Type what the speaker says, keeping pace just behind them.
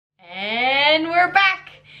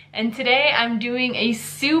and today I'm doing a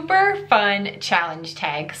super fun challenge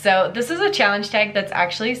tag. So this is a challenge tag that's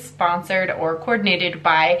actually sponsored or coordinated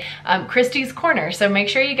by Christy's Corner. So make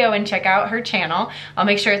sure you go and check out her channel. I'll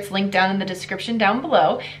make sure it's linked down in the description down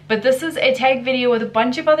below. But this is a tag video with a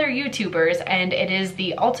bunch of other YouTubers, and it is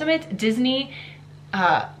the ultimate Disney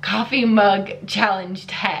coffee mug challenge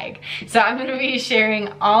tag. So I'm going to be sharing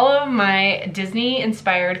all of my Disney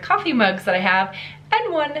inspired coffee mugs that I have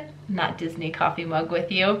and one not Disney coffee mug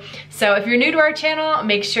with you. So if you're new to our channel,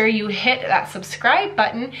 make sure you hit that subscribe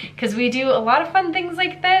button because we do a lot of fun things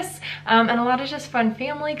like this and a lot of just fun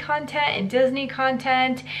family content and Disney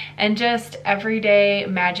content and just everyday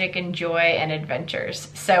magic and joy and adventures.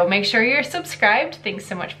 So make sure you're subscribed. Thanks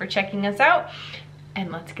so much for checking us out, and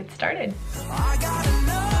let's get started. I gotta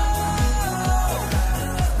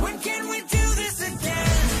know, when can we do this again?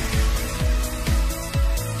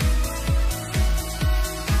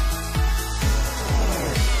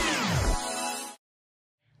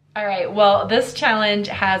 All right, well, this challenge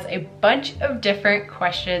has a bunch of different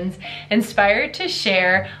questions inspired to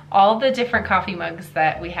share all the different coffee mugs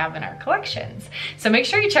that we have in our collections. So make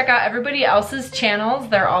sure you check out everybody else's channels.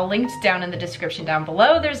 They're all linked down in the description down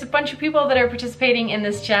below. There's a bunch of people that are participating in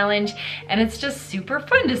this challenge, and it's just super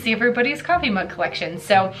fun to see everybody's coffee mug collection.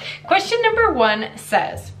 So question number 1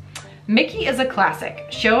 says, Mickey is a classic.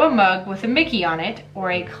 Show a mug with a Mickey on it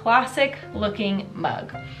or a classic looking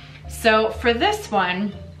mug. So for this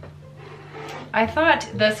one, I thought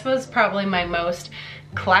this was probably my most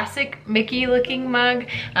classic Mickey looking mug.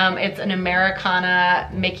 It's an Americana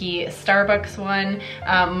Mickey Starbucks one.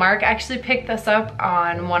 Mark actually picked this up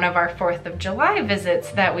on one of our 4th of July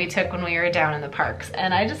visits that we took when we were down in the parks,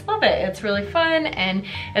 and I just love it. It's really fun and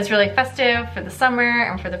it's really festive for the summer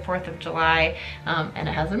and for the 4th of July, and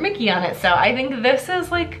it has a Mickey on it. So I think this is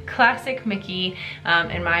like classic Mickey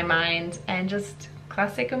in my mind, and just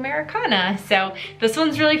classic Americana. So this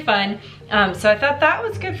one's really fun. So I thought that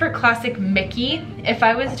was good for classic Mickey. If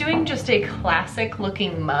I was doing just a classic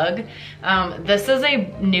looking mug, this is a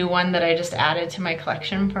new one that I just added to my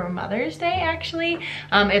collection for Mother's Day actually.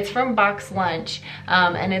 It's from Box Lunch,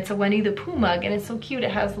 and it's a Winnie the Pooh mug, and it's so cute.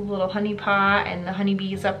 It has a little honey pot and the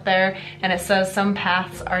honeybees up there, and it says some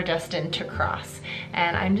paths are destined to cross.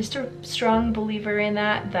 And I'm just a strong believer in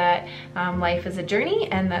that life is a journey,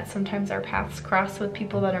 and that sometimes our paths cross with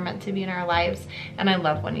people that are meant to be in our lives. And I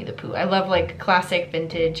love Winnie the Pooh. I love like classic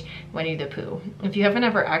vintage Winnie the Pooh. If you haven't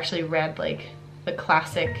ever actually read like the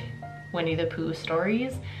classic Winnie the Pooh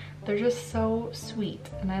stories, they're just so sweet.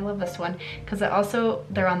 And I love this one because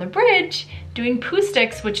they're on the bridge doing Pooh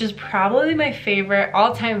sticks, which is probably my favorite,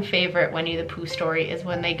 all-time favorite Winnie the Pooh story, is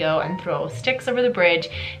when they go and throw sticks over the bridge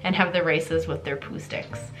and have the races with their Pooh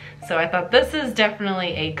sticks. So I thought this is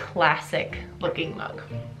definitely a classic looking mug.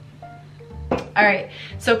 All right,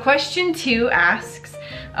 so question 2 asks,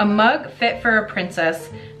 a mug fit for a princess.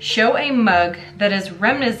 Show a mug that is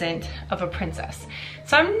reminiscent of a princess.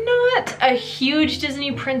 So I'm not a huge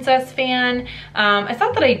Disney princess fan. It's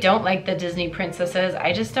not that I don't like the Disney princesses.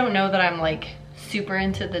 I just don't know that I'm like super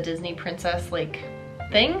into the Disney princess like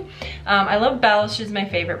thing. I love Belle, she's my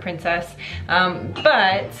favorite princess.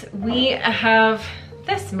 But we have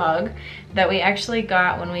this mug that we actually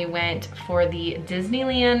got when we went for the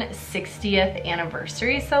Disneyland 60th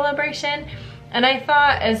anniversary celebration. And I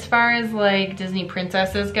thought, as far as like Disney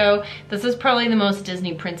princesses go, this is probably the most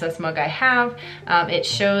Disney princess mug I have. It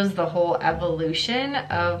shows the whole evolution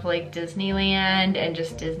of like Disneyland and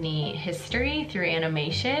just Disney history through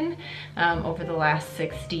animation over the last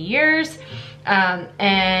 60 years.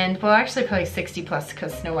 And well, actually probably 60 plus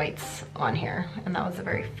because Snow White's on here, and that was the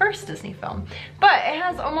very first Disney film. But it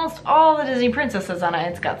has almost all the Disney princesses on it.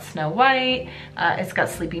 It's got Snow White, it's got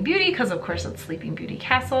Sleeping Beauty, because of course it's Sleeping Beauty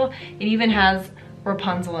Castle. It even has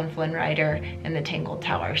Rapunzel and Flynn Rider in the Tangled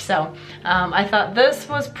Tower. So I thought this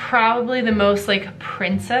was probably the most like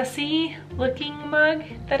princessy looking mug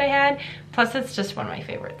that I had. Plus it's just one of my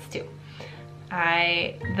favorites too.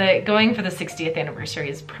 Going for the 60th anniversary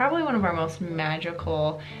is probably one of our most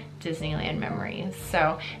magical Disneyland memories.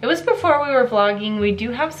 So it was before we were vlogging. We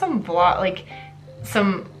do have some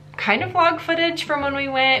some kind of vlog footage from when we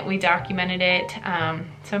went. We documented it.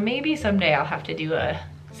 So maybe someday I'll have to do a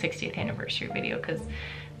 60th anniversary video, because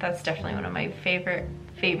that's definitely one of my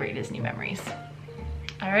favorite Disney memories.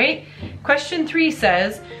 All right, question 3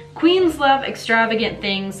 says, queens love extravagant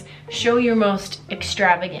things. Show your most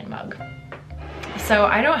extravagant mug. So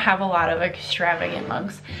I don't have a lot of extravagant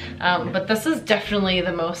mugs, but this is definitely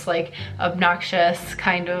the most like obnoxious,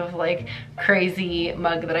 kind of like crazy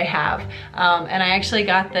mug that I have. And I actually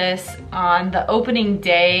got this on the opening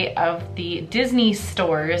day of the Disney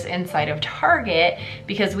stores inside of Target,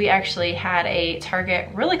 because we actually had a Target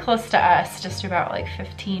really close to us, just about like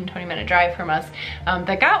 15-20 minute drive from us,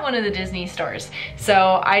 that got one of the Disney stores.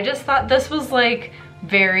 So I just thought this was like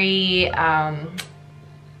very,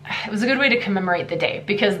 it was a good way to commemorate the day,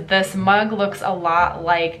 because this mug looks a lot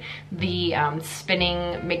like the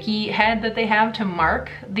spinning Mickey head that they have to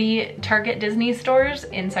mark the Target Disney stores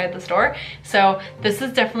inside the store. So this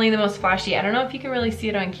is definitely the most flashy. I don't know if you can really see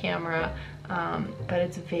it on camera, but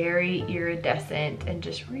it's very iridescent and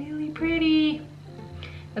just really pretty.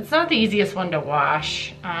 It's not the easiest one to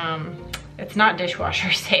wash. It's not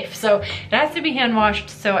dishwasher safe, so it has to be hand washed,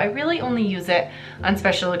 so I really only use it on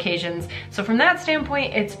special occasions. So from that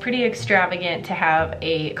standpoint, it's pretty extravagant to have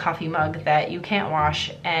a coffee mug that you can't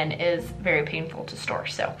wash and is very painful to store.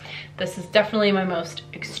 So this is definitely my most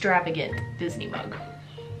extravagant Disney mug.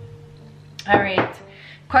 All right,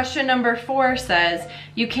 question number 4 says,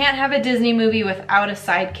 you can't have a Disney movie without a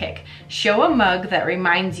sidekick. Show a mug that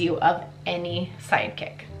reminds you of any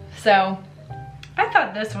sidekick. So I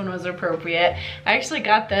thought this one was appropriate. I actually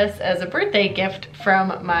got this as a birthday gift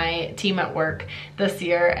from my team at work this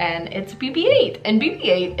year, and it's BB-8. And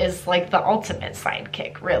BB-8 is like the ultimate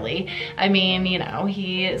sidekick, really. I mean, you know,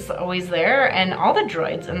 he is always there, and all the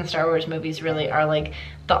droids in the Star Wars movies really are like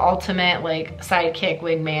the ultimate like sidekick,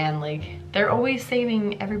 wingman, like they're always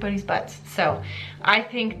saving everybody's butts. So I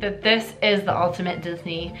think that this is the ultimate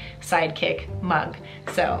Disney sidekick mug.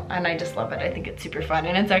 So, and I just love it. I think it's super fun.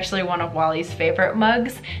 And it's actually one of Wally's favorite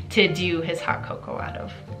mugs to do his hot cocoa out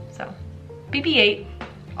of. So BB-8,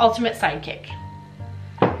 ultimate sidekick.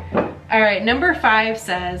 All right, number 5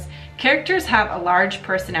 says, characters have a large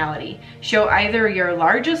personality. Show either your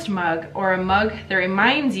largest mug or a mug that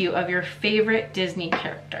reminds you of your favorite Disney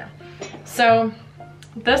character. So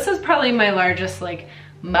this is probably my largest like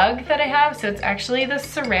mug that I have. So it's actually the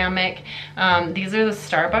ceramic, these are the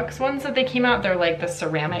Starbucks ones that they came out. They're like the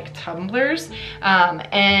ceramic tumblers.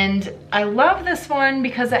 And I love this one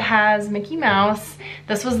because it has Mickey Mouse.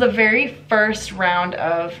 This was the very first round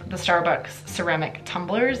of the Starbucks ceramic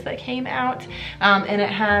tumblers that came out. And it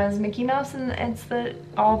has Mickey Mouse and it's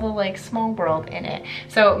all the like small world in it.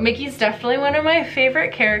 So Mickey's definitely one of my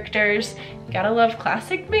favorite characters. Gotta love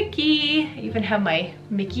classic Mickey. I even have my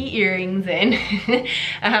Mickey earrings in.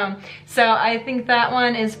 So I think that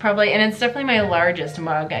one is probably, and it's definitely my largest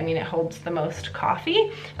mug. I mean, it holds the most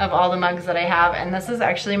coffee of all the mugs that I have. And this is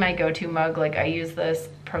actually my go-to mug. Like I use this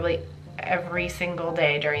probably every single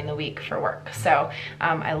day during the week for work. So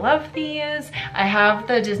I love these. I have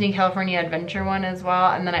the Disney California Adventure one as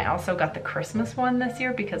well. And then I also got the Christmas one this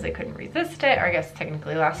year because I couldn't resist it, or I guess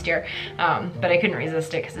technically last year, but I couldn't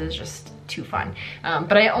resist it because it was just too fun.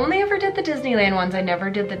 But I only ever did the Disneyland ones. I never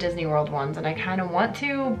did the Disney World ones, and I kind of want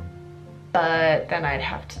to, but then I'd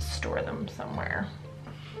have to store them somewhere.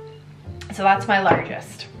 So that's my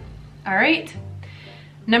largest. All right.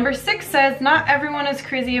 Number 6 says, not everyone is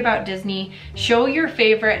crazy about Disney. Show your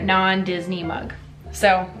favorite non-Disney mug.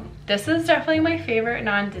 So this is definitely my favorite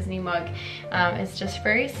non-Disney mug. It's just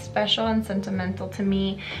very special and sentimental to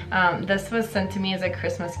me. This was sent to me as a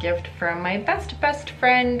Christmas gift from my best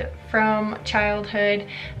friend from childhood.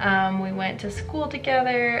 We went to school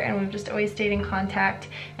together and we've just always stayed in contact,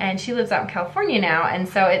 and she lives out in California now. And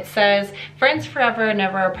so it says, friends forever,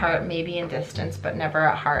 never apart, maybe in distance, but never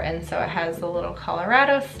at heart. And so it has the little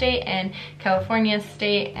Colorado state and California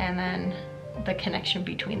state, and then the connection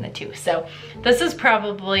between the two. So this is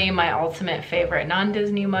probably my ultimate favorite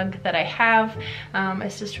non-Disney mug that I have.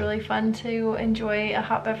 It's just really fun to enjoy a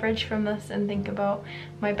hot beverage from this and think about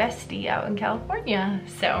my bestie out in California.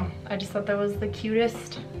 So I just thought that was the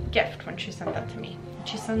cutest gift when she sent that to me.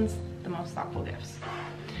 She sends the most thoughtful gifts.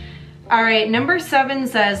 All right, number 7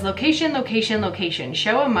 says, location, location, location.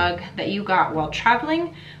 Show a mug that you got while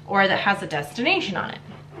traveling or that has a destination on it.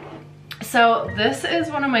 So this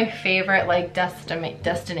is one of my favorite like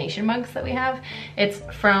destination mugs that we have. It's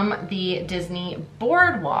from the Disney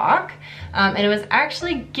Boardwalk, and it was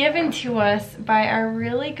actually given to us by our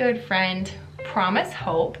really good friend Promise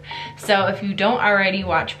Hope. So if you don't already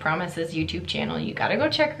watch Promise's YouTube channel, you gotta go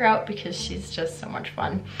check her out because she's just so much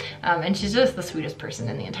fun. And she's just the sweetest person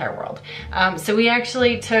in the entire world. So we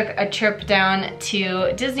actually took a trip down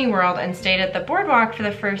to Disney World and stayed at the Boardwalk for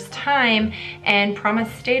the first time, and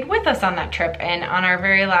Promise stayed with us on that trip. And on our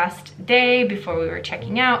very last day before we were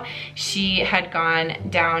checking out, she had gone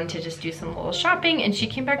down to just do some little shopping, and she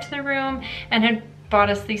came back to the room and had bought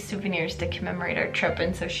us these souvenirs to commemorate our trip,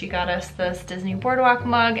 and so she got us this Disney Boardwalk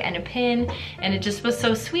mug and a pin, and it just was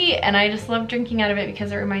so sweet, and I just love drinking out of it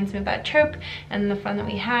because it reminds me of that trip and the fun that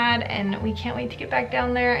we had, and we can't wait to get back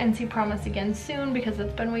down there and see Promise again soon because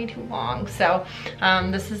it's been way too long. So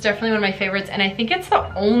this is definitely one of my favorites, and I think it's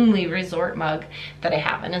the only resort mug that I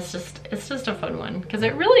have, and it's just a fun one because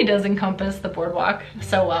it really does encompass the boardwalk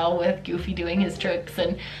so well, with Goofy doing his tricks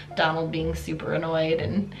and Donald being super annoyed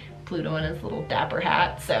and Pluto in his little dapper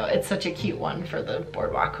hat. So it's such a cute one for the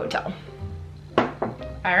Boardwalk Hotel. All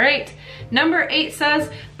right, number 8 says,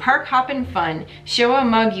 park hoppin' fun. Show a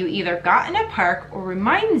mug you either got in a park or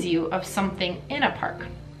reminds you of something in a park.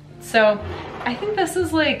 So I think this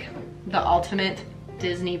is like the ultimate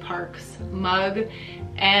Disney parks mug,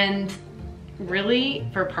 and really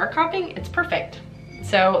for park hopping, it's perfect.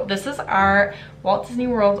 So this is our Walt Disney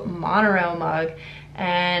World monorail mug,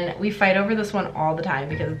 and we fight over this one all the time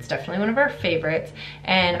because it's definitely one of our favorites.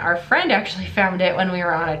 And our friend actually found it when we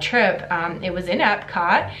were on a trip. It was in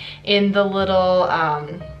Epcot in the little,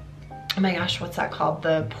 oh my gosh, what's that called?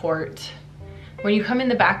 The port. When you come in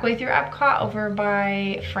the back way through Epcot over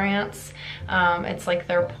by France, it's like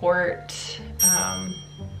their port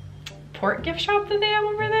gift shop that they have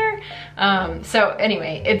over there. So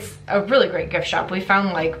anyway, it's a really great gift shop. We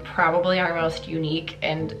found like probably our most unique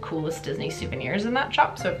and coolest Disney souvenirs in that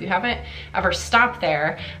shop. So if you haven't ever stopped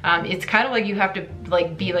there, it's kind of like you have to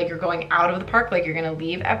like be like you're going out of the park, like you're gonna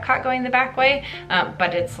leave Epcot going the back way,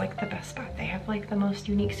 but it's like the best spot. They have like the most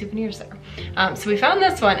unique souvenirs there. So we found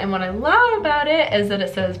this one, and what I love about it is that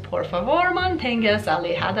it says, por favor manténgase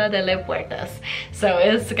alejada de las puertas. So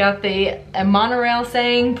it's got the monorail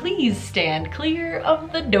saying, please stand clear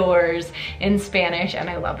of the doors in Spanish, and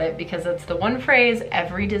I love it because it's the one phrase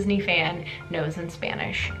every Disney fan knows in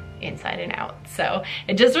Spanish inside and out. So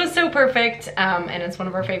it just was so perfect, and it's one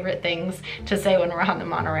of our favorite things to say when we're on the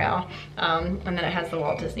monorail. And then it has the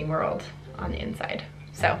Walt Disney World on the inside.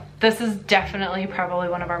 So this is definitely probably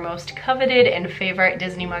one of our most coveted and favorite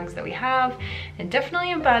Disney mugs that we have, and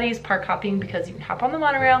definitely embodies park hopping because you can hop on the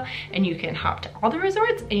monorail and you can hop to all the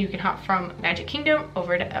resorts, and you can hop from Magic Kingdom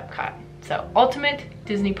over to Epcot. So ultimate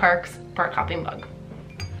Disney parks park hopping mug.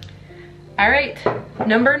 All right,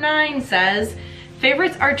 number 9 says,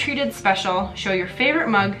 favorites are treated special. Show your favorite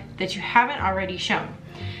mug that you haven't already shown.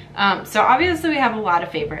 So obviously we have a lot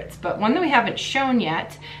of favorites, but one that we haven't shown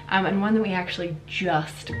yet, and one that we actually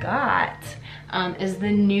just got, is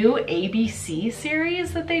the new ABC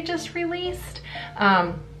series that they just released.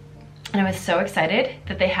 And I was so excited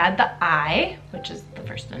that they had the I, which is the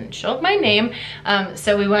first initial of my name.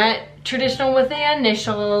 So we went traditional with the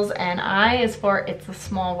initials, and I is for It's a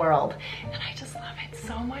Small World. And I just love it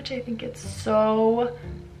so much. I think it's so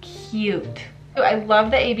cute. I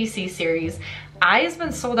love the ABC series. I has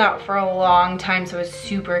been sold out for a long time, so I was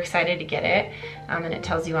super excited to get it. And it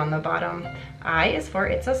tells you on the bottom, I is for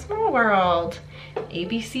It's a Small World,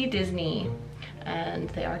 ABC Disney, and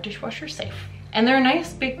they are dishwasher safe. And they're a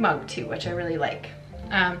nice big mug too, which I really like.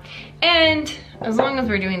 And as long as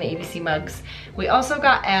we're doing the ABC mugs, we also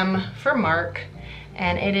got M for Mark,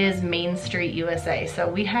 and it is Main Street USA. So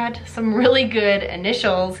we had some really good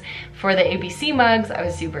initials for the ABC mugs. I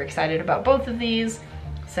was super excited about both of these.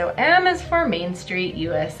 So M is for Main Street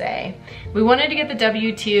USA. We wanted to get the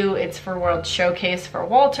W2, it's for World Showcase for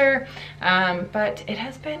Walter, but it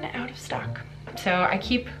has been out of stock. So I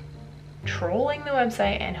keep trolling the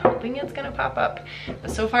website and hoping it's gonna pop up.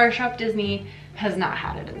 But so far, Shop Disney has not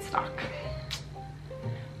had it in stock.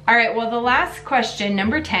 All right, well, the last question,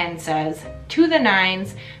 number 10, says, to the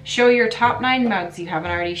 9s, show your top 9 mugs you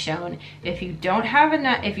haven't already shown. If you don't have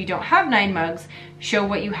 9 mugs, show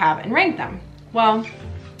what you have and rank them. Well,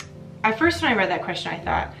 at first when I read that question, I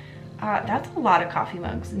thought, that's a lot of coffee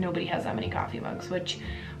mugs. Nobody has that many coffee mugs, which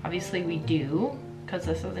obviously we do, because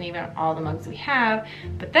this isn't even all the mugs we have.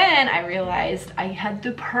 But then I realized I had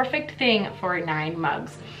the perfect thing for 9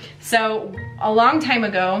 mugs. So a long time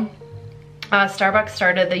ago, Starbucks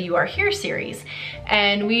started the You Are Here series,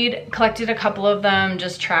 and we'd collected a couple of them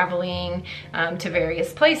just traveling to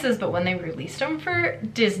various places, but when they released them for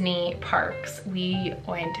Disney parks, we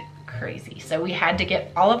went crazy. So we had to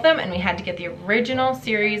get all of them, and we had to get the original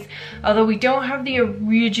series, although we don't have the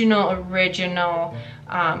original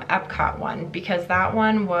Epcot one, because that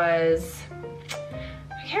one was,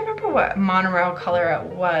 I can't remember what monorail color it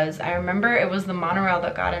was. I remember it was the monorail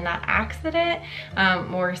that got in that accident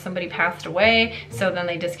where somebody passed away, so then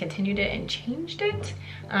they discontinued it and changed it.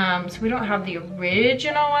 So we don't have the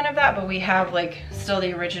original one of that, but we have like still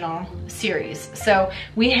the original series. So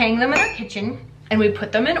we hang them in our kitchen, and we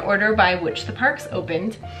put them in order by which the parks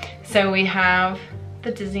opened. So we have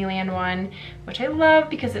the Disneyland one, which I love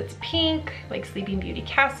because it's pink, like Sleeping Beauty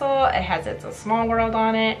Castle. It has It's a Small World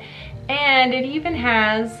on it. And it even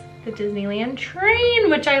has the Disneyland train,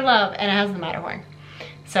 which I love, and it has the Matterhorn.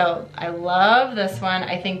 So I love this one.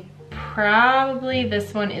 I think probably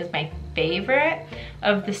this one is my favorite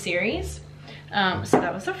of the series. So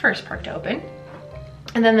that was the first park to open.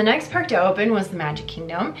 And then the next park to open was the Magic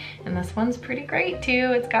Kingdom. And this one's pretty great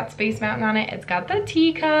too. It's got Space Mountain on it. It's got the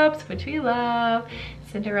teacups, which we love.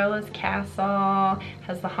 Cinderella's Castle,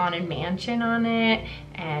 has the Haunted Mansion on it,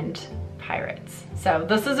 and Pirates. So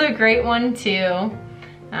this is a great one too.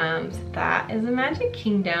 So that is the Magic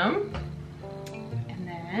Kingdom. And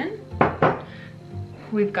then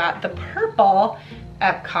we've got the purple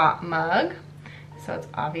Epcot mug. So it's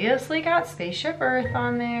obviously got Spaceship Earth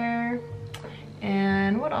on there.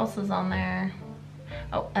 And what else is on there?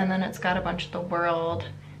 Oh, and then it's got a bunch of the World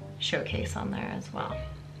Showcase on there as well.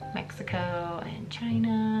 Mexico and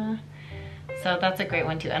China. So that's a great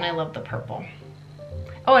one too, and I love the purple.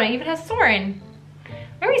 Oh, and it even has Soarin'.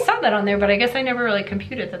 I already saw that on there, but I guess I never really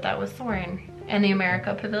computed that that was Soarin'. And the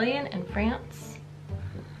America Pavilion in France.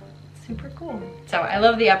 Super cool. So I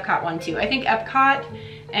love the Epcot one too. I think Epcot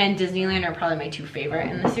and Disneyland are probably my two favorite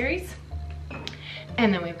in the series.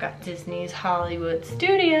 And then we've got Disney's Hollywood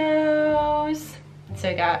Studios. So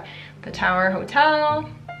you got the Tower Hotel,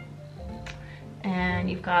 and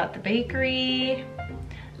you've got the bakery,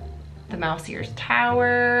 the Mouse Ears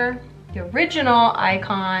Tower, the original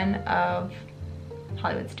icon of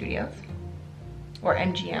Hollywood Studios, or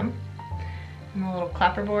MGM, and the little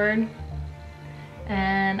clapperboard.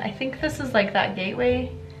 And I think this is like that gateway,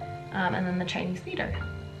 and then the Chinese theater.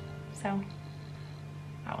 So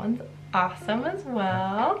that one's awesome as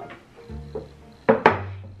well.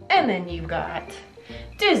 And then you've got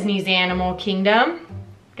Disney's Animal Kingdom.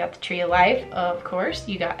 Got the Tree of Life, of course.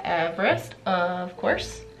 You got Everest, of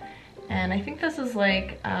course. And I think this is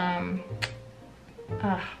like,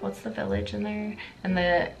 what's the village in there? And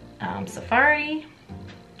the safari.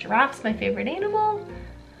 Giraffe's my favorite animal.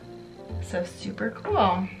 So super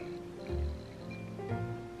cool.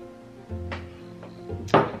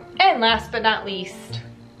 And last but not least,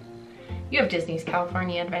 you have Disney's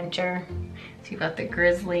California Adventure. So you've got the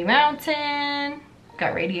Grizzly Mountain,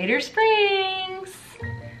 got Radiator Springs,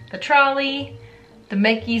 the trolley, the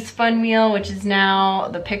Mickey's Fun Wheel, which is now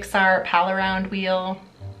the Pixar Pal-Around Wheel,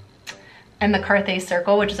 and the Carthay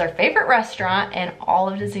Circle, which is our favorite restaurant in all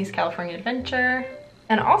of Disney's California Adventure.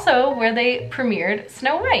 And also where they premiered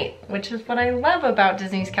Snow White, which is what I love about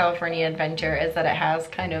Disney's California Adventure, is that it has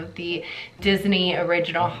kind of the Disney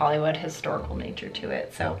original Hollywood historical nature to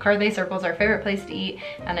it. So Carthay Circle is our favorite place to eat,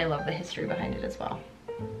 and I love the history behind it as well.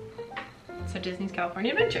 So Disney's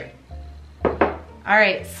California Adventure. All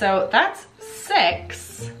right, so that's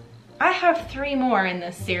 6. I have 3 more in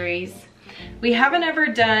this series. We haven't ever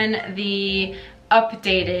done the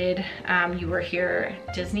updated You Were Here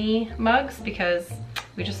Disney mugs because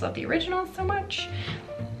we just love the original so much.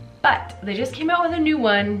 But they just came out with a new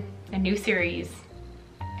one, a new series,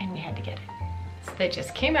 and we had to get it. So they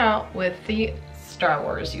just came out with the Star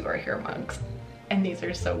Wars You Are Here mugs, and these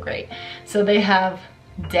are so great. So they have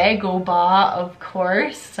Dagobah, of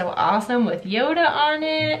course, so awesome, with Yoda on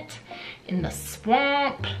it, in the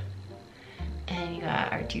swamp. And you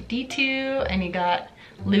got R2-D2, and you got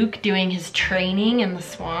Luke doing his training in the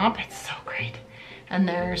swamp. It's so great. And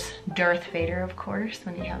there's Darth Vader, of course,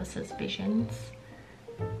 when he has his visions.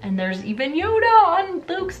 And there's even Yoda on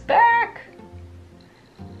Luke's back.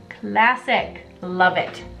 Classic. Love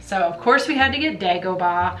it. So, of course, we had to get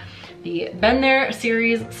Dagobah, the Been There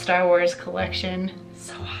series Star Wars collection.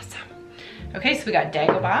 So awesome. Okay, so we got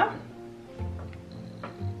Dagobah.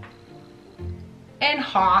 And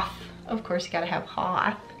Hoth. Of course, you gotta have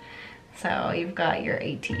Hoth. So you've got your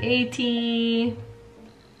AT-AT.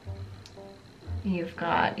 You've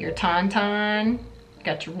got your Tauntaun. You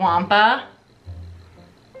got your Wampa.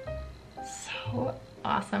 So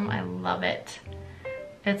awesome, I love it.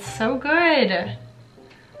 It's so good.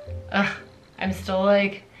 Ugh, I'm still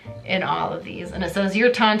like in all of these. And it says your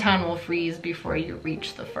Tauntaun will freeze before you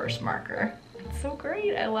reach the first marker. It's so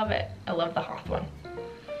great, I love it. I love the Hoth one.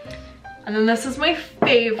 And then this is my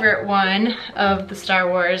favorite one of the Star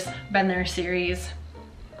Wars Been There series.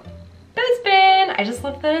 Bespin! I just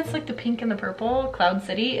love that it's like the pink and the purple Cloud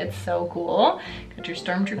City. It's so cool. Got your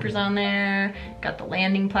stormtroopers on there. Got the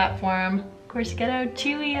landing platform. Of course, you got our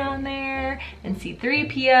Chewie on there. And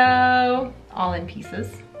C-3PO. All in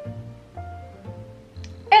pieces.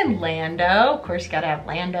 And Lando. Of course, you gotta have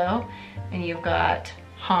Lando. And you've got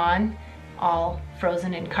Han, all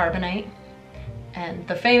frozen in carbonite. And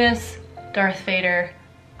the famous Darth Vader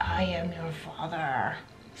I am your father.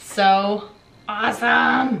 So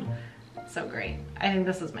awesome. So great. I think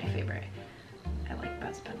this is my favorite. I like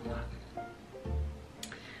Best Pen a lot.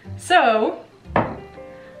 So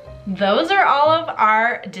those are all of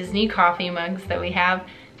our Disney coffee mugs that we have,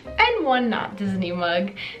 and one not Disney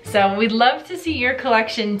mug. So we'd love to see your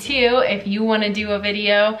collection too. If you want to do a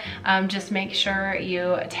video, just make sure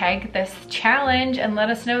you tag this challenge and let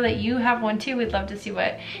us know that you have one too. We'd love to see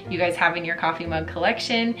what you guys have in your coffee mug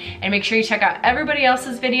collection. And make sure you check out everybody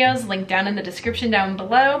else's videos, linked down in the description down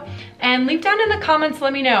below. And leave down in the comments,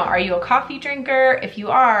 let me know, are you a coffee drinker? If you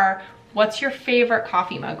are, what's your favorite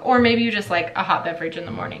coffee mug? Or maybe you just like a hot beverage in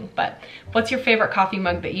the morning, but what's your favorite coffee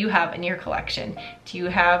mug that you have in your collection? Do you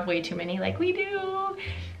have way too many like we do?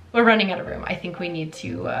 We're running out of room. I think we need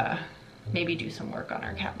to maybe do some work on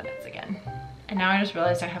our cabinets again. And now I just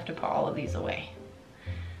realized I have to put all of these away.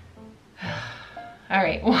 All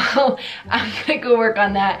right, well, I'm gonna go work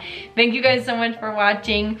on that. Thank you guys so much for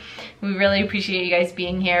watching. We really appreciate you guys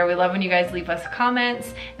being here. We love when you guys leave us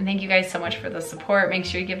comments, and thank you guys so much for the support. Make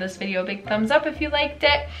sure you give this video a big thumbs up if you liked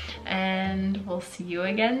it, and we'll see you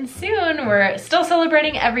again soon. We're still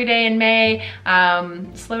celebrating every day in May.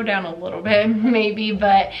 Slow down a little bit maybe,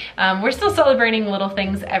 but we're still celebrating little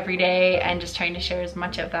things every day and just trying to share as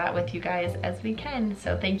much of that with you guys as we can.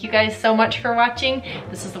 So thank you guys so much for watching.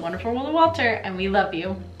 This is the Wonderful World of Walter, and we love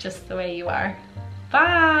you just the way you are.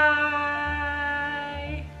 Bye.